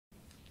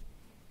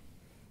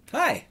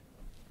Hi,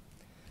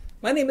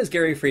 my name is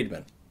Gary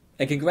Friedman,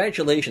 and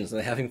congratulations on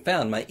having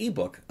found my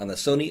ebook on the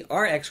Sony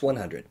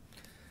RX-100.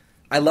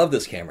 I love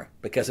this camera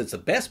because it's the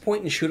best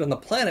point and shoot on the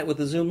planet with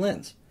a zoom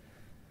lens.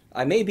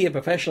 I may be a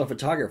professional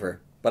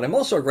photographer, but I'm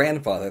also a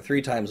grandfather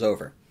 3 times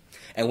over.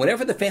 And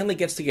whenever the family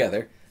gets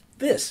together,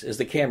 this is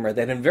the camera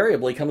that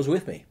invariably comes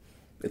with me.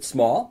 It's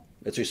small,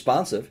 it's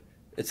responsive,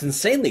 it's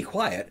insanely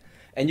quiet,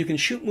 and you can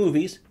shoot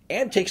movies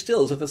and take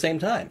stills at the same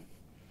time.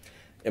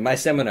 In my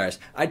seminars,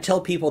 I tell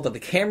people that the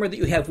camera that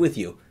you have with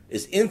you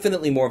is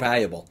infinitely more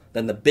valuable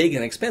than the big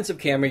and expensive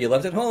camera you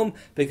left at home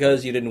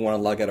because you didn't want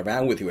to lug it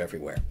around with you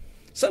everywhere.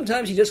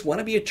 Sometimes you just want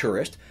to be a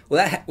tourist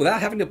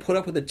without having to put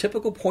up with the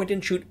typical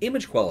point-and-shoot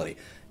image quality.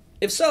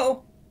 If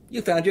so,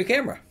 you found your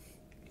camera.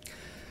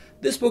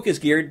 This book is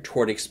geared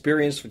toward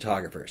experienced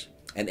photographers,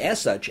 and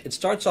as such, it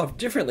starts off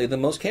differently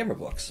than most camera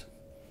books.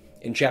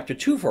 In Chapter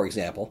 2, for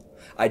example,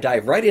 I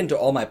dive right into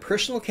all my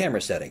personal camera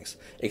settings,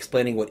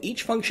 explaining what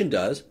each function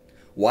does,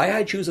 why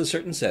I choose a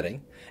certain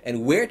setting,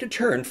 and where to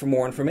turn for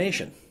more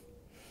information.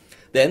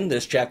 Then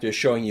this chapter is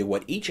showing you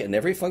what each and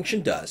every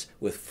function does,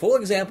 with full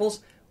examples,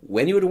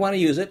 when you would want to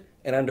use it,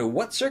 and under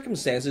what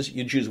circumstances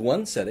you choose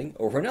one setting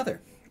over another.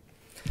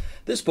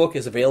 This book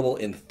is available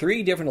in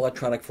 3 different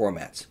electronic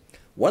formats.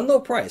 One low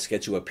price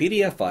gets you a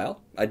PDF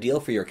file, ideal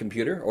for your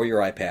computer or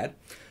your iPad,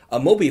 a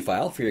Mobi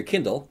file for your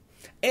Kindle,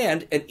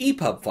 and an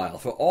EPUB file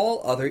for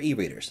all other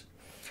e-readers.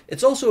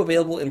 It's also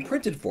available in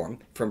printed form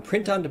from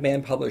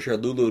print-on-demand publisher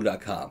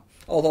Lulu.com,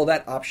 although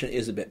that option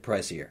is a bit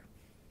pricier.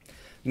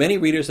 Many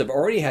readers have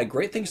already had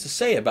great things to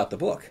say about the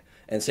book,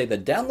 and say the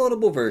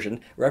downloadable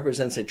version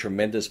represents a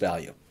tremendous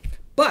value.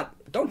 But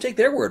don't take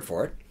their word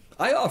for it.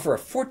 I offer a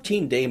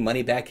 14-day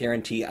money-back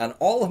guarantee on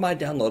all of my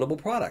downloadable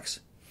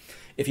products.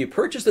 If you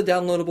purchase the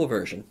downloadable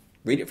version,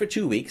 read it for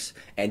 2 weeks,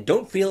 and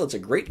don't feel it's a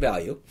great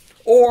value,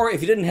 or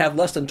if you didn't have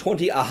less than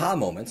 20 aha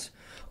moments,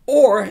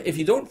 or if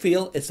you don't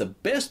feel it's the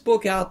best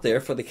book out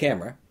there for the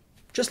camera,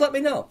 just let me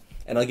know,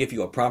 and I'll give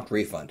you a prompt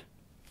refund.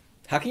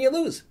 How can you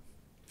lose?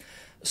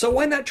 So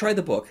why not try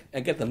the book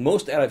and get the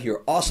most out of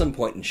your awesome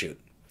point and shoot?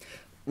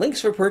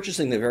 Links for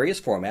purchasing the various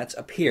formats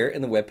appear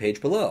in the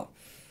webpage below.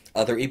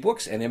 Other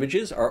ebooks and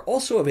images are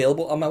also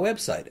available on my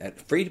website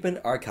at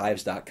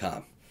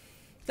friedmanarchives.com.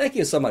 Thank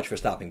you so much for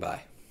stopping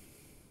by.